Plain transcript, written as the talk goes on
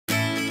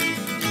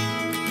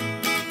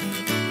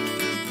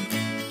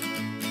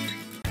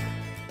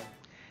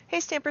Hey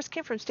Stampers,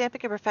 Kim from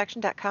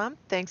StampingImperfection.com.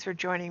 Thanks for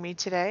joining me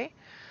today.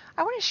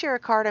 I want to share a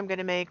card I'm going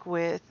to make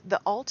with the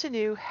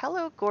Altenew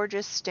Hello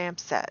Gorgeous stamp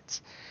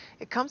set.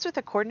 It comes with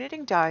a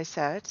coordinating die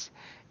set,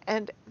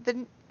 and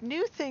the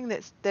new thing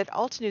that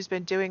Altenew's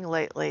been doing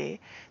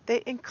lately,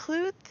 they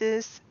include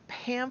this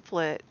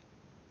pamphlet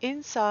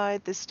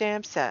inside the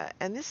stamp set,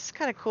 and this is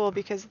kind of cool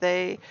because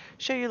they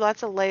show you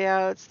lots of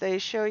layouts. They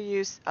show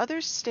you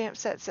other stamp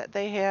sets that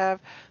they have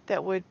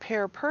that would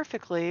pair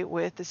perfectly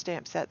with the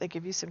stamp set. They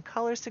give you some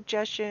color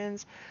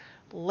suggestions,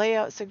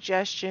 layout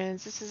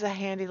suggestions. This is a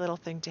handy little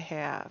thing to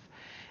have.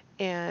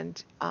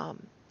 And a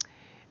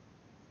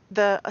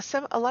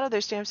lot of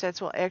their stamp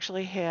sets will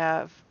actually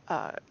have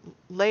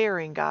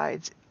layering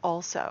guides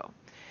also.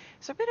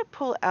 So I'm going to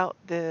pull out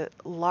the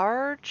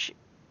large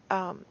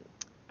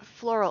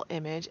floral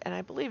image, and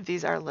I believe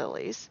these are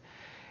lilies.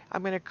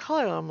 I'm going to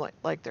color them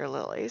like they're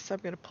lilies, so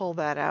I'm going to pull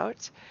that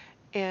out.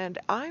 And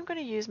I'm going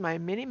to use my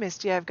Mini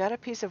Misty. I've got a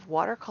piece of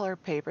watercolor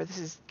paper. This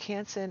is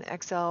Canson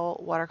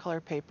XL watercolor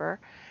paper,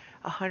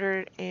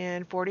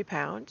 140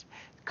 pounds,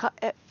 cut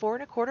at 4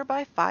 1/4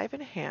 by 5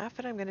 1/2,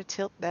 and I'm going to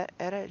tilt that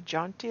at a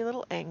jaunty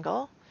little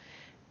angle.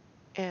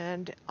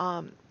 And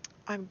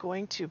I'm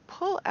going to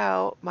pull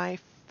out my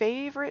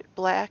favorite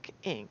black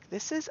ink.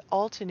 This is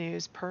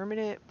Altenew's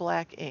permanent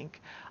black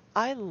ink.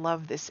 I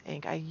love this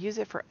ink. I use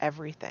it for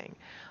everything.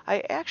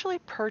 I actually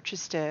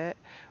purchased it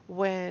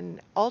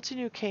when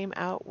Altenew came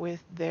out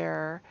with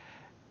their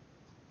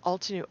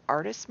Altenew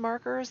artist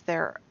markers,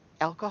 their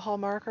alcohol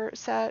marker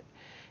set,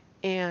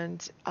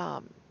 and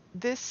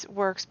this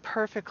works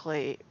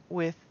perfectly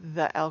with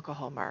the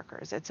alcohol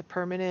markers. It's a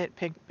permanent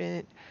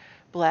pigment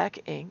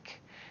black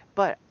ink,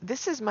 but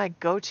this is my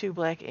go-to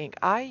black ink.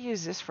 I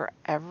use this for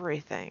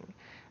everything.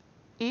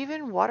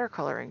 Even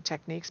watercoloring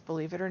techniques,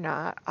 believe it or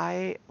not,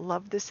 I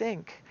love this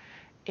ink.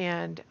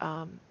 And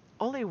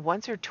only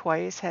once or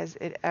twice have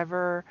I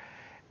ever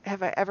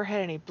had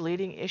any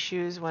bleeding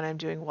issues when I'm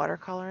doing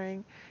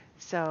watercoloring.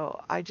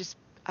 So I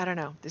don't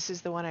know. This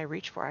is the one I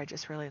reach for. I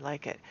just really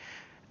like it.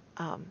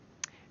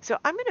 So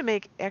I'm going to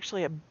make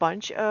actually a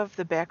bunch of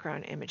the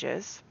background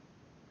images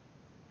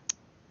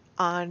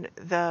on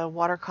the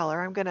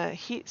watercolor. I'm going to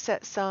heat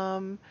set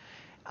some,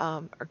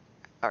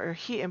 or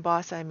heat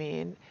emboss, I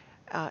mean,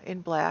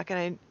 in black.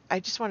 And I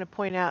just want to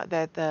point out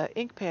that the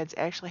ink pads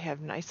actually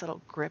have nice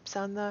little grips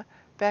on the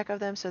back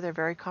of them, so they're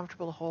very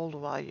comfortable to hold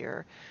while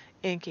you're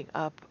inking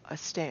up a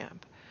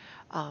stamp.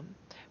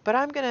 But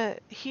I'm going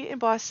to heat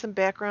emboss some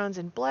backgrounds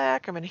in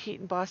black. I'm going to heat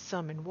emboss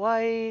some in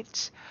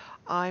white.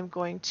 I'm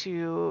going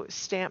to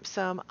stamp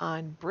some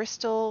on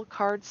Bristol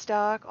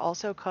cardstock,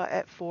 also cut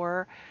at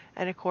 4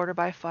 1/4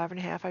 by 5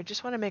 1/2. I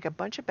just want to make a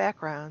bunch of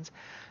backgrounds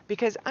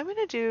because I'm going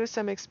to do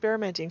some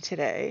experimenting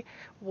today.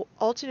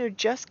 Altenew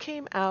just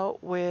came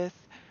out with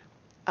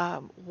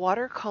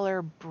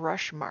watercolor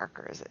brush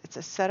markers. It's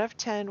a set of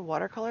 10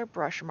 watercolor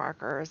brush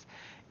markers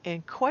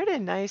in quite a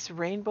nice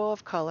rainbow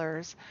of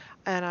colors,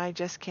 and I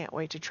just can't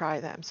wait to try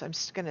them. So I'm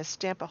just going to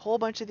stamp a whole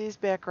bunch of these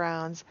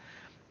backgrounds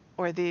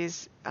or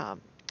these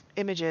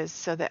images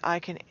so that I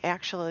can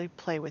actually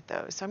play with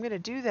those. So I'm going to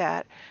do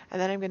that,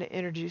 and then I'm going to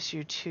introduce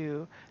you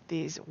to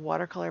these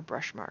watercolor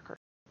brush markers.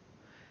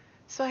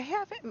 So I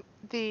have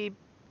the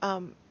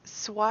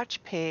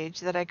swatch page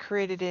that I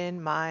created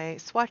in my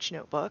swatch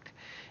notebook,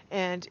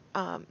 and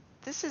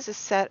this is a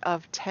set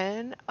of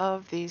 10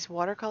 of these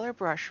watercolor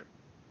brush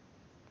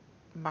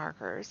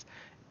markers,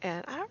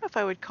 and I don't know if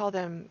I would call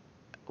them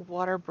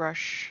water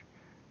brush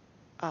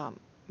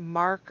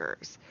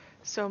markers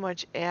so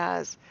much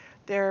as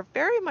they're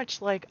very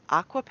much like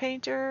aqua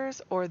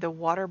painters or the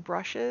water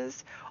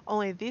brushes,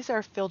 only these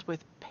are filled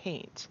with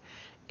paint.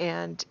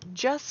 And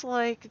just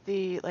like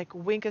the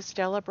Wink of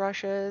Stella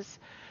brushes,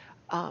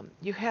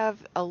 you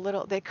have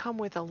they come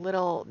with a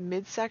little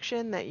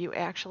midsection that you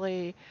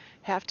actually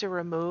have to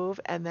remove,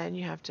 and then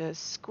you have to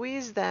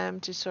squeeze them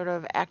to sort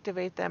of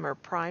activate them or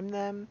prime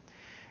them,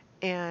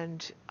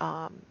 and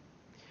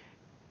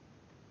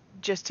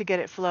just to get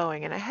it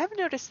flowing. And I have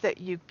noticed that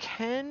you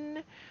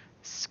can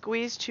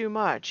squeeze too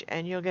much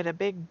and you'll get a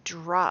big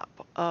drop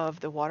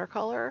of the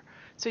watercolor.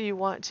 So you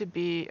want to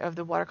be of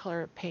the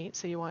watercolor paint,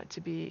 so you want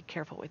to be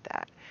careful with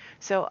that.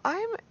 So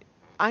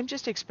I'm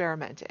just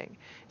experimenting.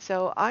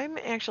 So I'm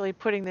actually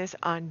putting this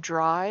on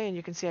dry, and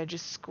you can see I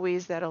just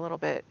squeezed that a little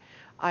bit.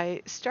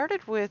 I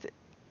started with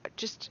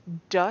just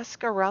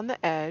dusk around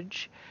the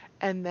edge,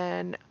 and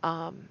then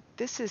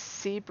this is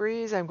Sea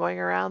Breeze. I'm going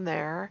around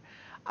there.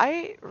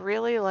 I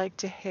really like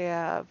to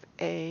have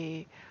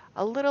a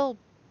little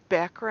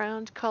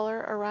background color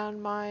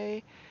around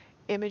my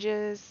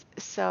images,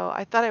 so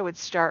I thought I would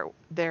start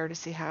there to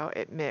see how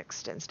it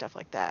mixed and stuff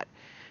like that.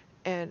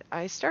 And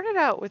I started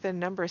out with a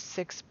number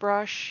 6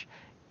 brush,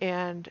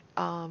 and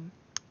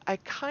I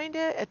kind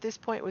of at this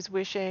point was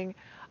wishing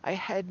I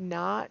had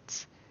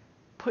not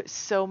put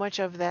so much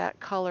of that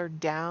color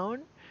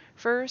down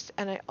first,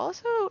 and I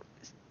also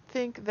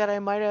think that I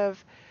might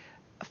have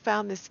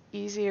found this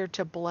easier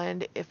to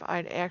blend if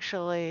I'd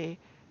actually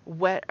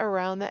wet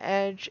around the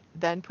edge,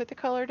 then put the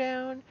color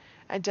down,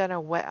 and done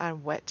a wet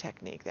on wet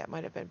technique. That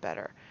might have been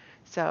better.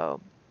 So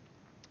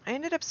I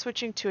ended up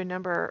switching to a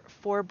number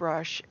 4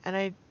 brush, and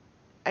I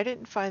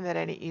didn't find that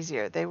any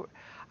easier.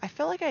 I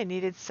felt like I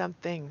needed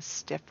something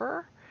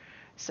stiffer.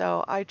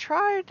 So I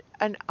tried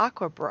an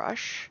aqua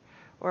brush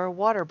or a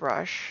water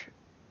brush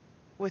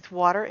with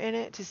water in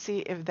it to see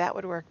if that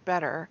would work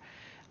better.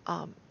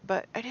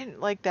 But I didn't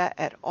like that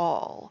at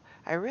all.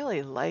 I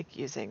really like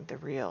using a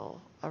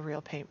real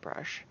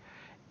paintbrush.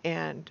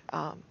 And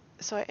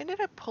so I ended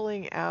up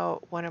pulling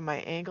out one of my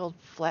angled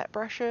flat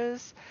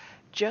brushes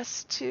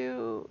just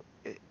to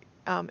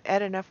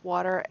add enough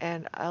water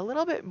and a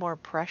little bit more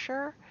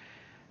pressure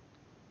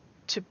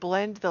to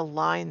blend the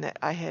line that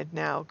I had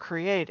now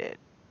created.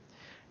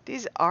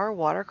 These are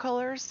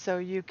watercolors, so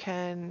you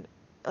can,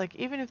 like,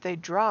 even if they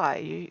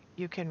dry,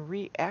 you can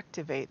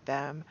reactivate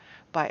them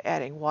by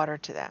adding water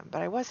to them.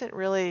 But I wasn't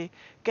really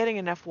getting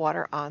enough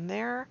water on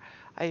there.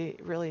 I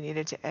really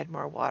needed to add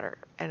more water,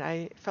 and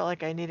I felt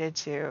like I needed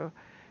to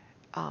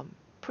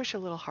push a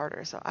little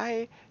harder. So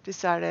I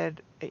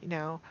decided,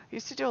 I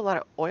used to do a lot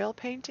of oil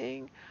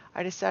painting.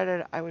 I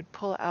decided I would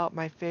pull out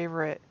my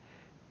favorite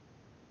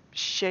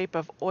shape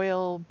of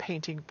oil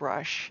painting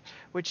brush,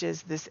 which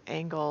is this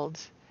angled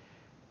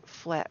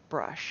flat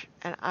brush.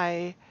 And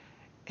I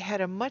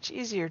had a much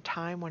easier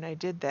time when I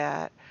did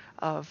that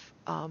of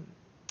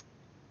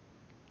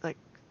like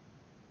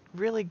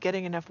really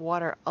getting enough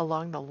water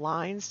along the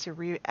lines to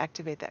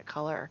reactivate that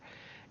color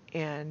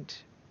and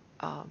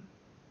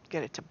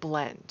get it to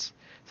blend.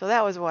 So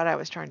that was what I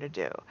was trying to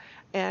do.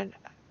 And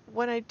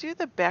when I do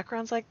the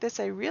backgrounds like this,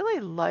 I really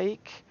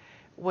like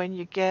when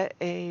you get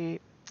a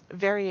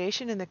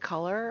variation in the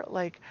color.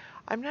 Like,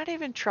 I'm not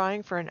even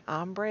trying for an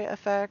ombre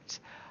effect.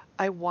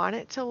 I want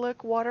it to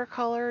look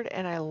watercolored,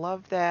 and I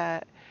love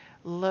that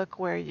look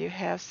where you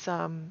have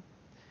some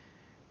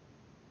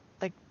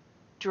like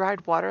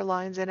dried water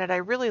lines in it. I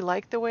really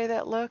like the way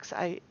that looks.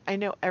 I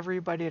know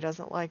everybody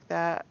doesn't like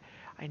that.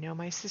 I know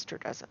my sister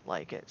doesn't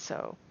like it,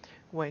 so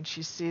when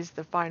she sees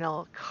the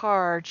final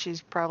card,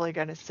 she's probably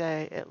going to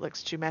say it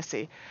looks too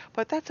messy.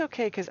 But that's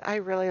okay because I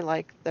really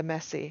like the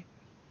messy.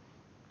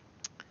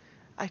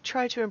 I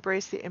try to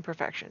embrace the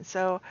imperfection.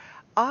 So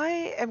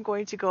I am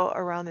going to go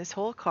around this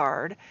whole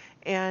card,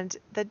 and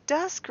the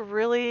dusk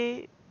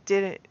really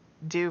didn't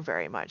do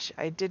very much.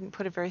 I didn't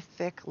put a very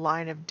thick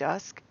line of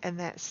dusk, and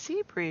that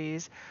sea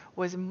breeze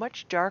was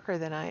much darker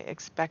than I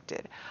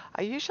expected.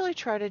 I usually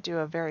try to do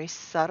a very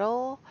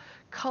subtle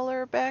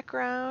color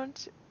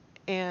background,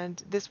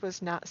 and this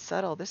was not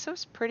subtle. This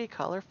was pretty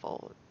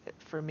colorful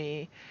for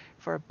me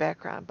for a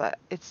background, but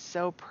it's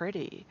so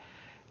pretty.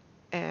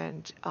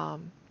 And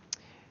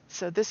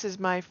so this is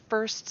my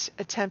first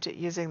attempt at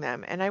using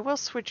them, and I will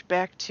switch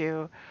back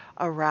to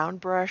a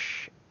round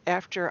brush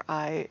after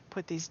I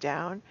put these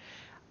down.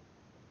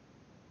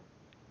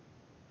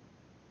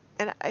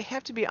 And I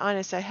have to be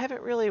honest, I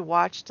haven't really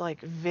watched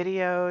like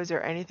videos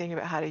or anything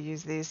about how to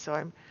use these, so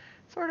I'm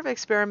sort of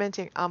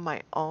experimenting on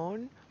my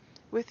own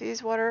with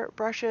these water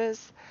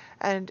brushes.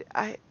 And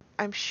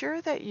I'm sure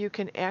that you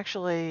can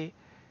actually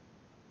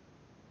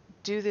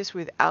do this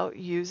without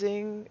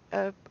using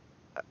a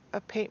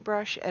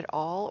paintbrush at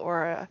all,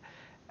 or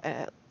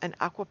an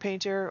aqua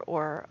painter,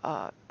 or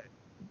a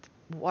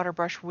water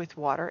brush with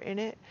water in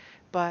it.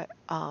 But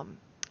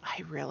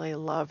I really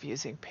love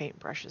using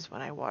paintbrushes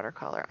when I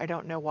watercolor. I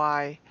don't know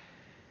why.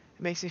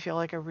 It makes me feel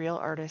like a real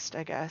artist,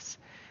 I guess.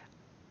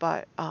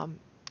 But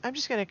I'm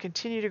just going to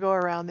continue to go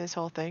around this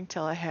whole thing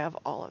till I have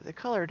all of the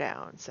color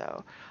down.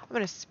 So I'm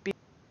going to speed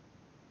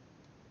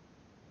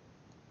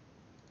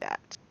that.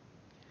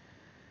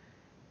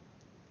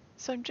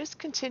 So I'm just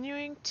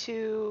continuing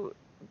to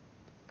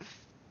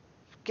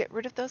get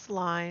rid of those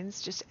lines,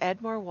 just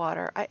add more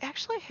water. I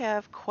actually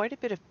have quite a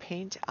bit of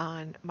paint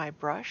on my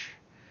brush,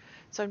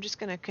 so I'm just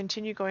going to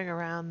continue going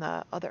around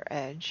the other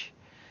edge,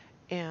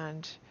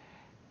 and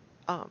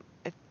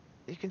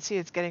you can see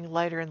it's getting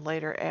lighter and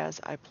lighter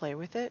as I play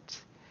with it.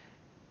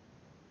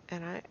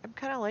 And I'm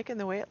kind of liking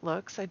the way it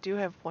looks. I do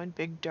have one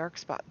big dark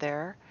spot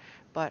there,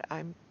 but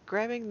I'm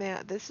grabbing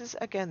that. This is,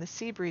 again, the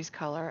sea breeze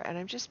color, and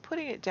I'm just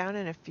putting it down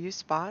in a few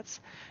spots,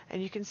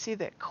 and you can see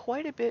that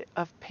quite a bit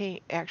of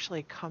paint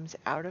actually comes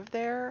out of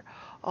there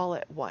all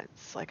at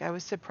once. Like, I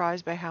was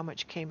surprised by how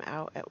much came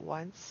out at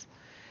once,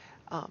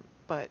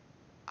 but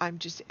I'm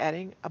just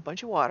adding a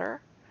bunch of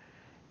water,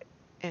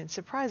 and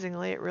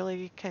surprisingly, it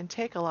really can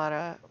take a lot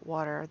of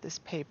water, this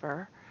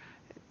paper.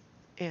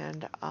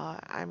 And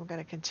I'm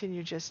going to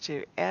continue just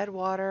to add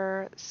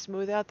water,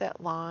 smooth out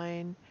that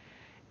line,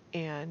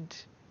 and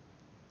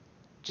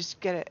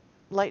just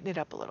lighten it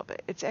up a little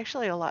bit. It's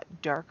actually a lot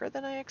darker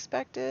than I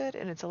expected,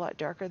 and it's a lot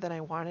darker than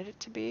I wanted it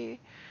to be.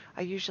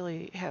 I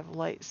usually have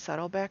light,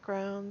 subtle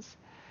backgrounds,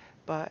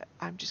 but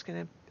I'm just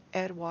going to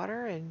add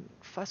water and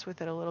fuss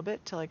with it a little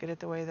bit till I get it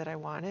the way that I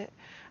want it.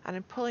 And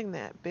I'm pulling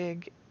that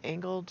big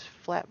angled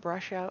flat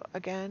brush out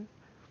again,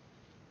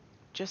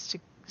 just to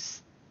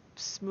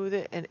smooth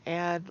it and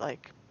add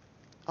like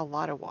a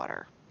lot of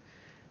water.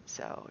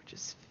 So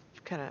just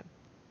kind of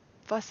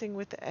fussing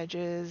with the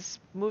edges,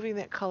 moving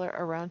that color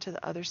around to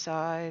the other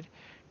side,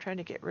 trying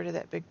to get rid of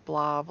that big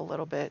blob a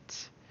little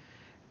bit.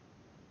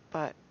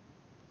 But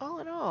all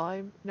in all,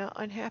 I'm not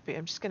unhappy.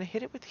 I'm just going to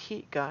hit it with the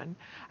heat gun.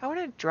 I want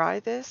to dry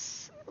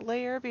this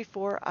layer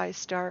before I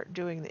start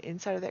doing the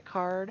inside of that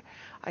card.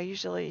 I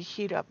usually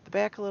heat up the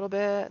back a little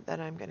bit, then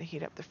I'm going to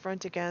heat up the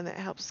front again. That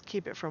helps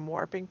keep it from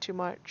warping too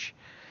much,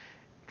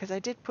 because I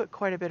did put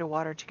quite a bit of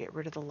water to get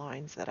rid of the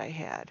lines that I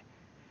had.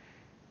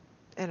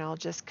 And I'll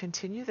just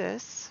continue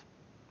this.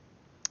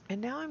 And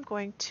now I'm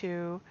going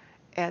to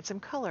add some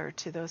color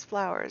to those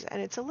flowers.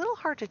 And it's a little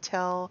hard to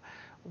tell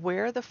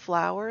where the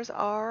flowers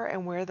are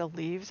and where the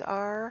leaves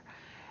are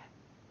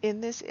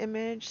in this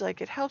image. Like,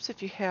 it helps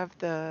if you have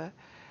the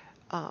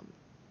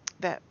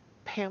that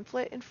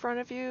pamphlet in front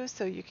of you,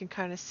 so you can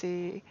kind of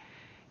see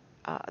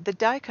the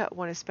die cut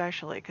one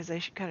especially, because they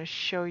should kind of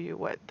show you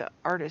what the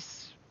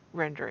artist's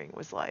rendering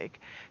was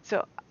like.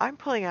 So I'm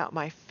pulling out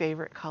my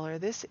favorite color.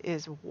 This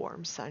is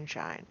Warm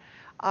Sunshine.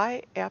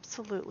 I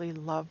absolutely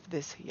love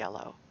this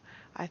yellow.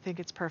 I think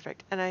it's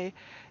perfect. And I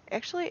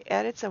actually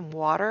added some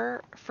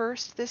water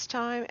first this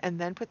time and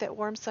then put that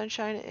Warm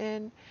Sunshine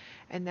in.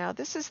 And now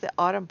this is the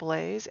Autumn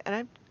Blaze,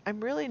 and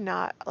I'm really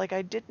not, like,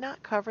 I did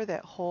not cover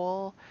that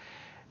whole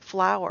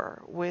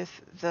flower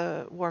with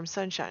the Warm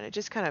Sunshine. I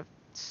just kind of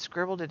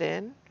scribbled it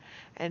in,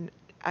 and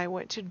I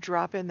went to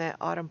drop in that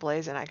Autumn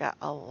Blaze and I got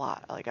a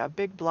lot, like a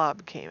big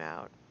blob came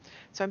out.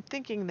 So I'm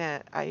thinking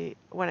that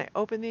when I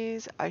open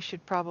these, I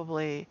should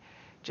probably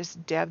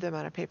just dab them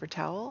on a paper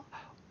towel,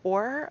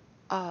 or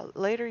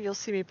later you'll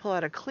see me pull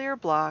out a clear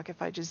block.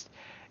 If I just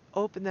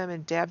open them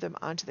and dab them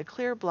onto the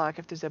clear block,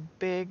 if there's a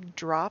big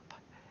drop,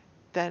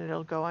 then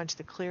it'll go onto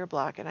the clear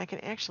block and I can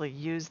actually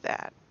use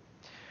that.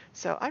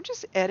 So I'm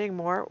just adding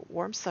more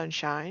Warm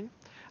Sunshine.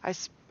 I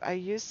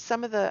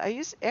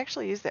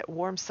actually used that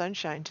Warm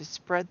Sunshine to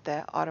spread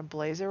that Autumn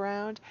Blaze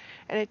around,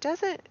 and it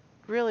doesn't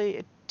really,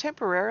 it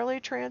temporarily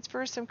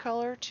transfers some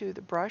color to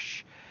the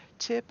brush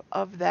tip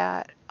of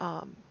that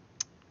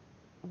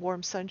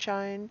Warm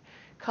Sunshine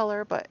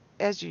color, but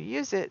as you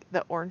use it,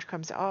 the orange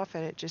comes off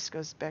and it just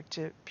goes back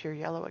to pure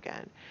yellow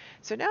again.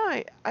 So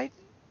now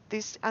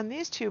on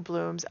these two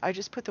blooms, I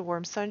just put the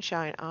Warm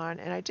Sunshine on,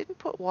 and I didn't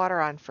put water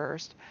on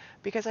first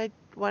because I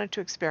wanted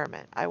to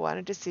experiment. I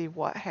wanted to see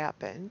what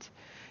happened,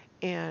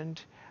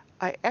 and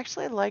I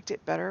actually liked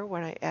it better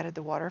when I added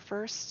the water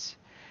first.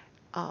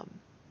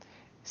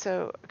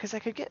 So because I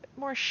could get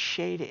more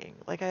shading,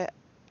 like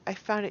I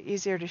found it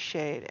easier to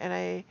shade,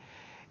 and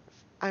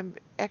I'm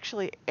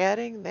actually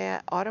adding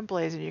that Autumn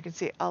Blaze, and you can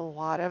see a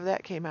lot of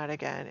that came out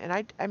again,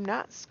 and I'm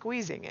not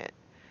squeezing it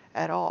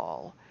at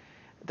all.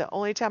 The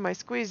only time I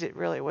squeezed it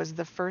really was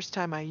the first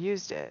time I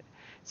used it.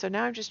 So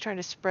now I'm just trying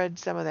to spread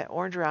some of that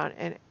orange around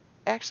and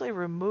actually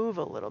remove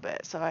a little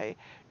bit. So I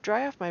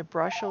dry off my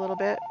brush a little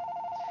bit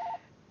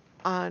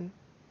on,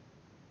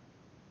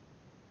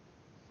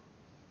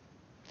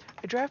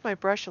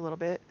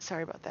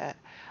 sorry about that,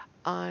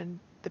 on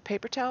the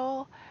paper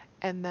towel,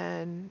 and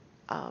then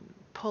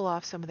pull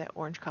off some of that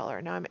orange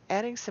color. Now I'm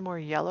adding some more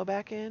yellow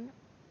back in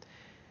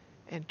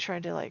and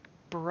trying to like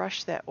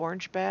brush that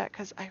orange back,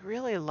 because I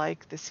really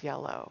like this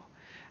yellow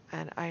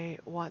and I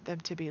want them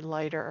to be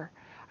lighter.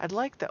 I'd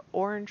like the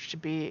orange to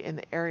be in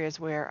the areas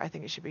where I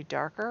think it should be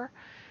darker.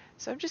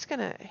 So I'm just going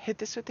to hit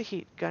this with the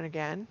heat gun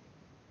again.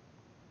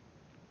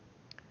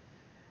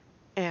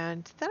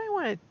 And then I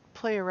want to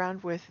play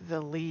around with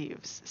the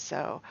leaves.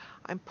 So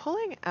I'm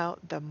pulling out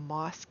the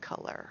moss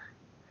color.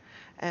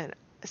 And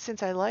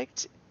since I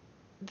liked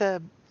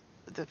the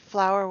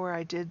flower where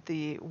I did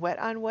the wet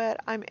on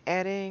wet, I'm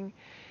adding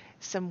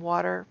some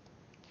water.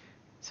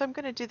 So I'm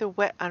going to do the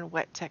wet on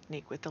wet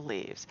technique with the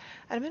leaves.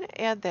 And I'm going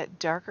to add that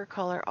darker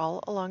color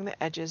all along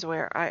the edges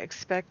where I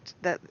expect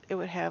that it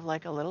would have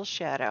like a little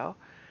shadow,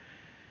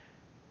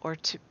 or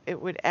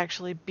it would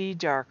actually be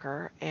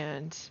darker.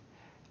 And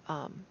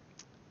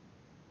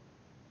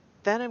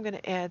then I'm going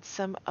to add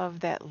some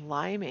of that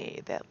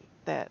limey,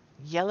 that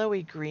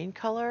yellowy green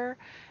color.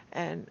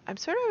 And I'm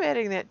sort of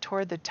adding that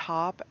toward the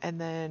top and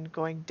then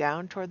going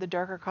down toward the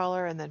darker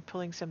color and then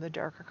pulling some of the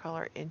darker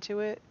color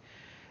into it.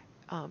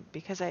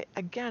 Because I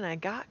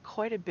got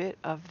quite a bit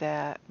of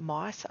that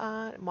moss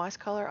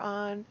color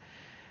on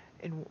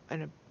in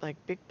like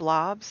big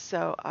blobs,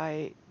 so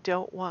I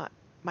don't want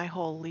my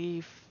whole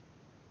leaf,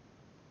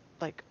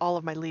 like all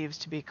of my leaves,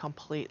 to be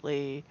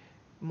completely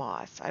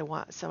moss. I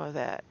want some of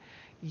that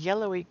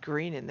yellowy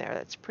green in there.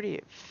 That's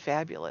pretty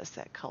fabulous,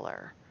 that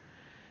color.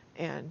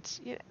 And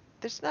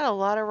there's not a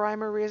lot of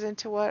rhyme or reason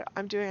to what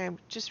I'm doing. I'm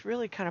just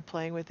really kind of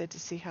playing with it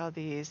to see how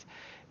these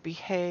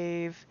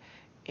behave.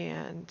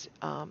 And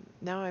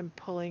now I'm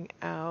pulling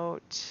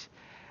out,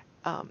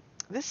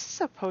 this is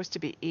supposed to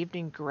be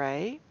evening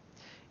gray,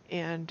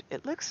 and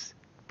it looks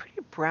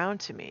pretty brown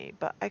to me,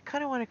 but I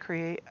kind of want to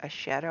create a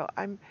shadow.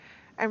 I'm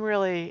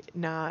really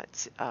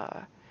not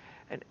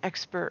an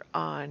expert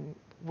on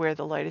where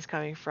the light is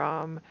coming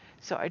from,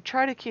 so I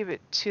try to keep it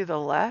to the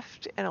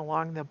left and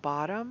along the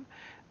bottom,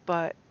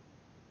 but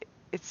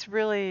it's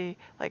really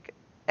like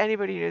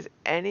anybody who knows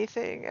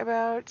anything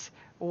about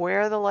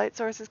where the light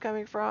source is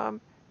coming from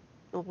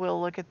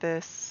will look at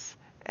this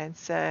and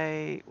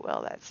say,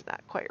 well, that's not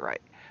quite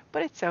right.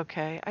 But it's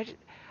okay. I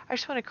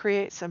just want to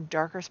create some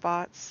darker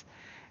spots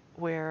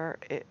where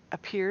it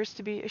appears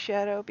to be a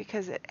shadow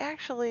because it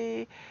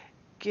actually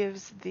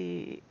gives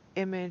the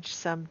image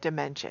some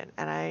dimension,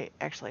 and I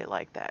actually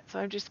like that. So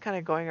I'm just kind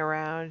of going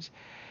around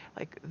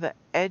like the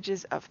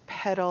edges of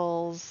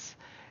petals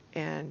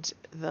and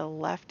the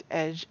left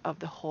edge of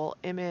the whole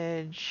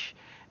image,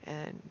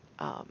 and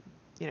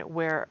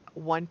where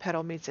one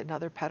petal meets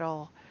another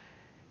petal,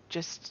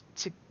 just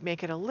to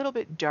make it a little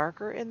bit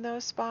darker in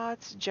those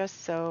spots,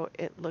 just so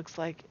it looks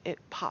like it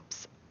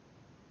pops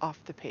off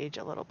the page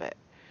a little bit.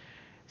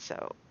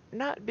 So,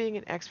 not being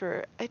an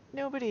expert,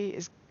 nobody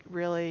is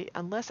really,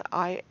 unless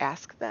I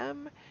ask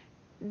them,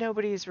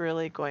 nobody's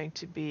really going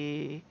to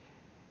be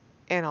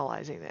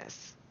analyzing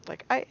this.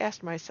 Like, I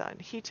asked my son,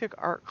 he took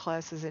art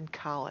classes in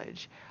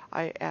college.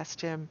 I asked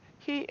him,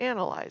 he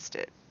analyzed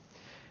it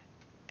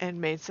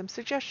and made some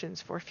suggestions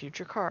for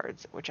future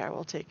cards, which I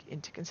will take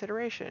into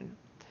consideration.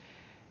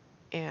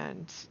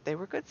 And they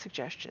were good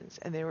suggestions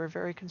and they were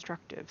very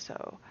constructive.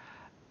 So,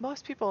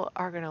 most people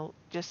are going to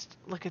just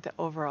look at the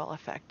overall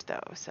effect,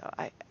 though. So,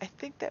 I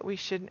think that we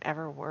shouldn't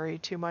ever worry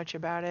too much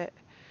about it.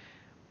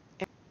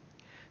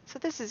 So,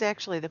 this is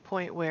actually the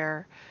point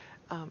where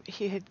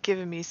he had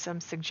given me some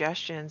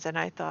suggestions, and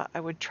I thought I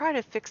would try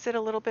to fix it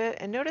a little bit.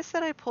 And notice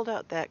that I pulled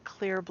out that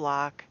clear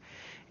block,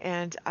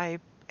 and I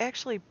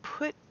actually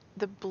put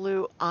the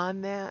blue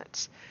on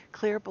that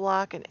clear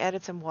block and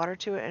added some water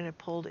to it, and I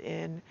pulled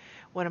in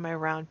one of my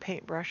round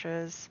paint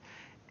brushes,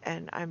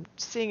 and I'm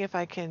seeing if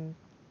I can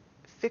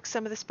fix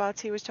some of the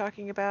spots he was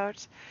talking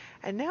about.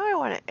 And now I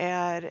want to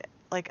add,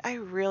 like, I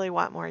really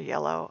want more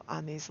yellow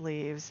on these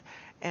leaves,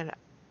 and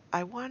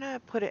I want to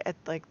put it at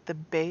like the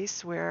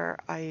base where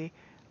I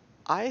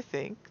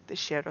think the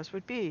shadows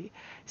would be.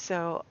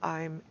 So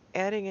I'm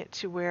adding it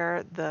to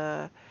where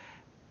the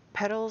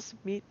petals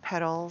meet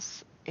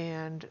petals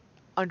and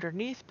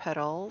underneath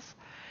petals,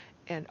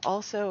 and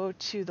also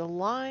to the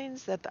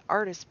lines that the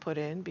artist put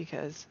in,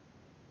 because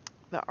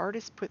the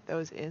artist put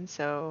those in,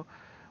 so,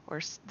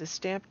 or the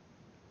stamp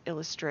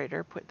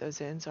illustrator put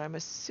those in, so I'm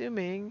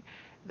assuming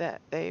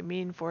that they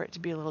mean for it to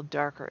be a little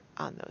darker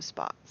on those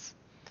spots.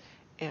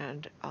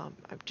 And I'm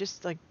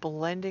just like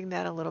blending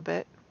that a little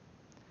bit.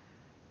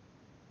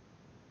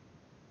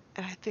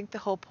 And I think the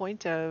whole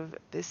point of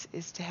this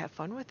is to have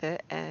fun with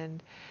it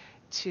and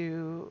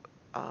to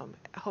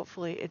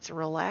hopefully it's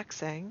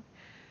relaxing.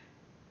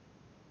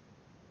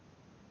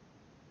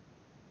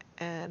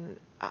 And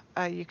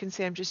you can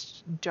see I'm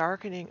just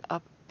darkening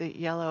up the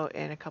yellow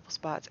in a couple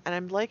spots, and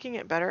I'm liking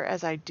it better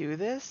as I do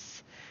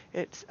this.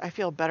 I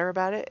feel better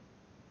about it,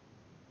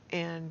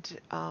 and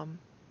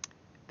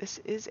this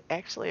is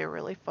actually a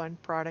really fun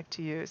product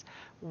to use.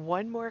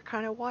 One more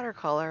kind of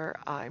watercolor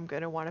I'm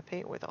going to want to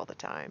paint with all the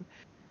time.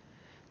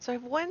 So I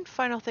have one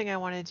final thing I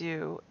want to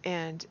do,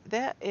 and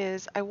that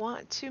is I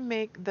want to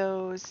make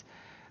those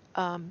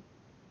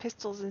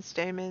pistils and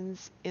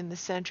stamens in the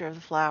center of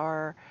the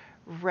flower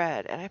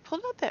red. And I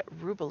pulled out that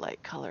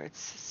rubellite color. It's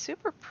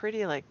super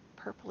pretty, like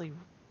purpley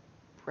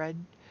red,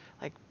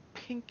 like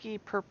pinky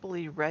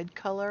purpley red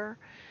color.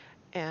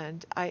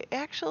 And I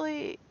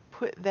actually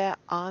put that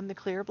on the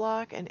clear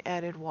block and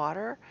added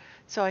water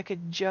so I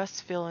could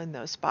just fill in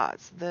those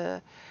spots.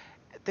 The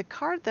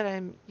card that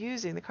I'm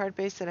using, the card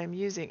base that I'm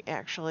using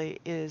actually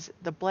is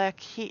the black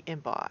heat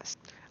embossed.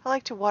 I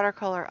like to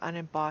watercolor on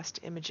embossed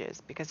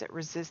images because it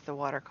resists the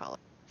watercolor.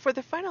 For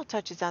the final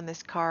touches on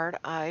this card,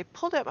 I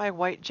pulled out my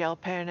white gel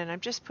pen and I'm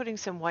just putting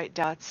some white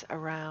dots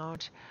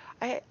around.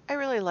 I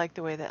really like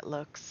the way that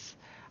looks.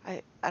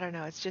 I don't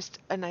know, it's just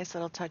a nice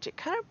little touch. It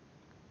kind of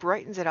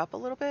brightens it up a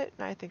little bit,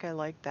 and I think I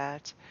like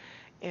that.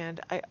 And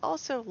I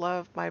also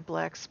love my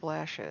black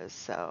splashes,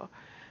 so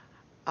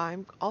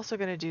I'm also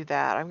going to do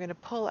that. I'm going to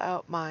pull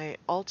out my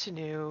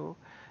Altenew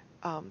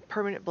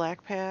permanent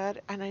black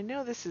pad, and I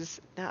know this is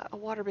not a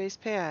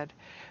water-based pad,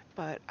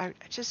 but I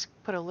just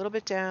put a little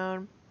bit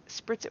down,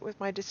 spritz it with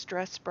my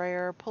distress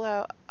sprayer, pull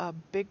out a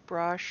big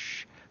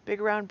brush,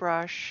 big round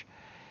brush,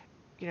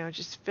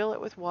 just fill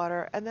it with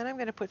water, and then I'm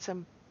going to put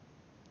some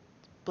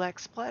black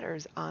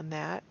splatters on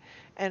that.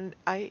 And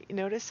I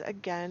notice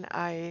again,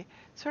 I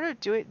sort of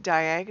do it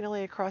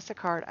diagonally across the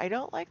card. I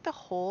don't like the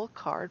whole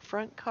card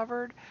front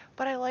covered,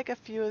 but I like a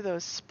few of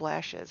those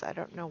splashes. I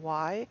don't know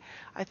why.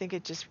 I think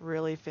it just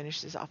really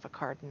finishes off a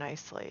card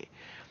nicely.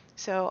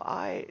 So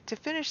to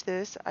finish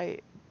this,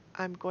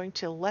 I'm going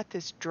to let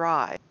this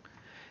dry.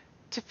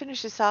 To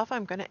finish this off,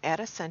 I'm going to add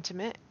a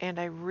sentiment, and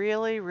I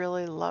really,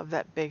 really love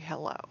that big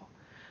hello.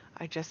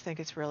 I just think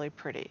it's really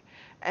pretty.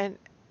 And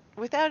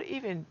without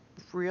even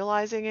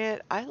realizing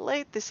it, I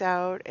laid this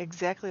out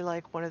exactly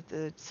like one of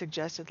the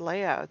suggested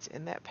layouts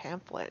in that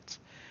pamphlet.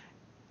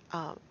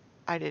 I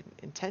didn't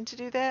intend to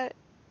do that,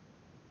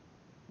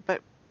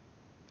 but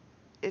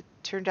it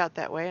turned out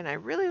that way, and I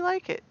really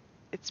like it.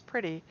 it's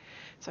pretty.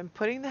 So I'm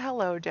putting the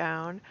hello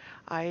down.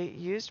 I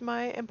used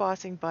my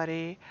embossing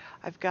buddy.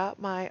 I've got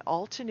my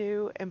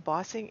Altenew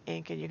embossing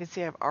ink, and you can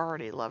see I've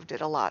already loved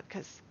it a lot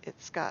because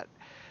it's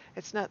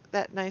not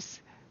that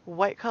nice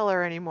white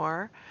color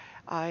anymore.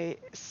 I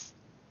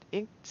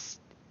inked,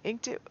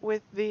 inked it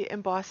with the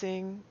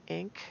embossing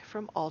ink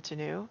from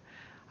Altenew.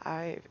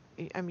 I,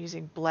 I'm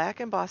using black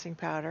embossing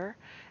powder,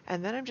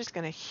 and then I'm just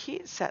going to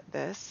heat set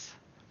this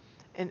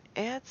and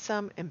add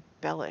some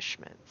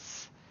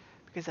embellishments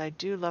because I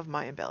do love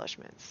my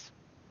embellishments.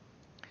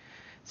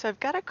 So I've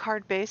got a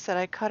card base that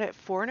I cut at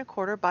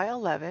 4¼ by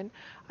 11.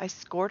 I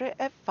scored it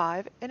at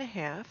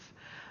 5½.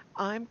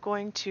 I'm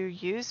going to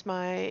use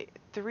my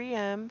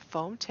 3M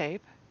foam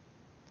tape.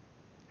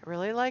 I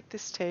really like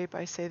this tape.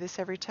 I say this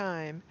every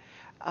time.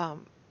 I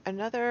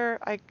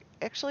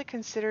actually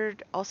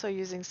considered also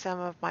using some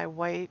of my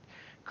white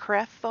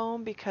craft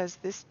foam because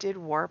this did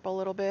warp a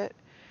little bit.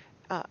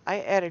 I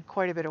added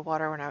quite a bit of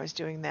water when I was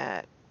doing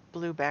that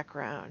blue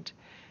background.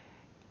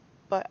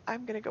 But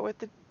I'm going to go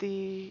with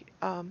the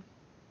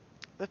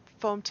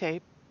foam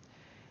tape,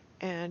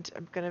 and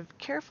I'm going to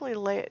carefully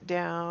lay it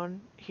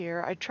down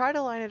here. I try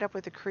to line it up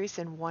with a crease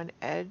in one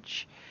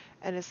edge,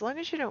 and as long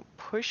as you don't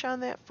push on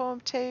that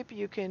foam tape,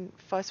 you can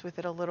fuss with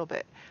it a little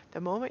bit.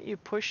 The moment you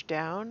push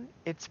down,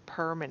 it's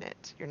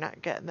permanent. You're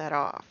not getting that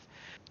off.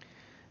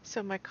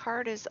 So my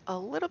card base is a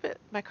little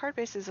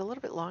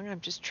bit long.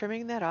 I'm just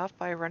trimming that off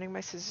by running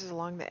my scissors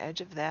along the edge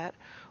of that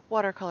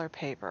watercolor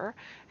paper.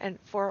 And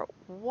for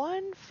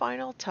one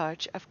final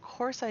touch, of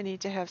course I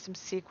need to have some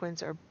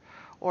sequins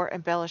or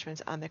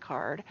embellishments on the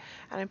card.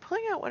 And I'm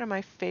pulling out one of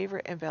my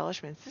favorite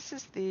embellishments. This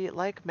is the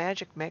Like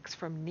Magic Mix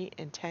from Neat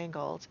and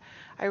Tangled.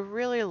 I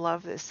really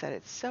love this set.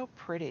 It's so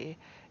pretty.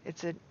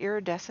 It's an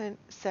iridescent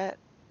set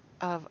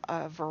of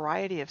a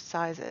variety of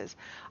sizes.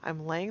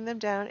 I'm laying them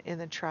down in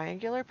the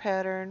triangular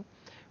pattern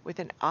with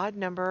an odd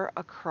number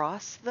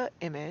across the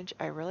image.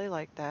 I really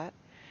like that.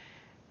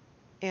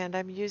 And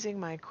I'm using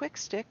my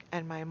QuickStik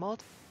and my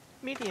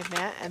multimedia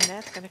mat, and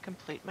that's going to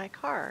complete my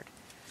card.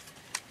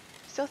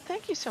 So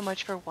thank you so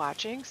much for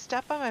watching.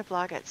 Stop by my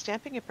blog at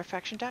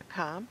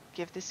StampingImperfection.com.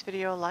 Give this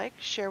video a like,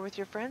 share with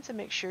your friends, and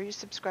make sure you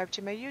subscribe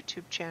to my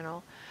YouTube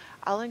channel.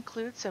 I'll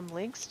include some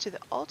links to the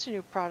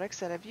Altenew products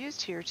that I've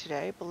used here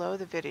today below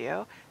the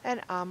video and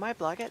on my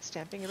blog at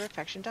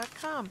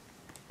StampingImperfection.com.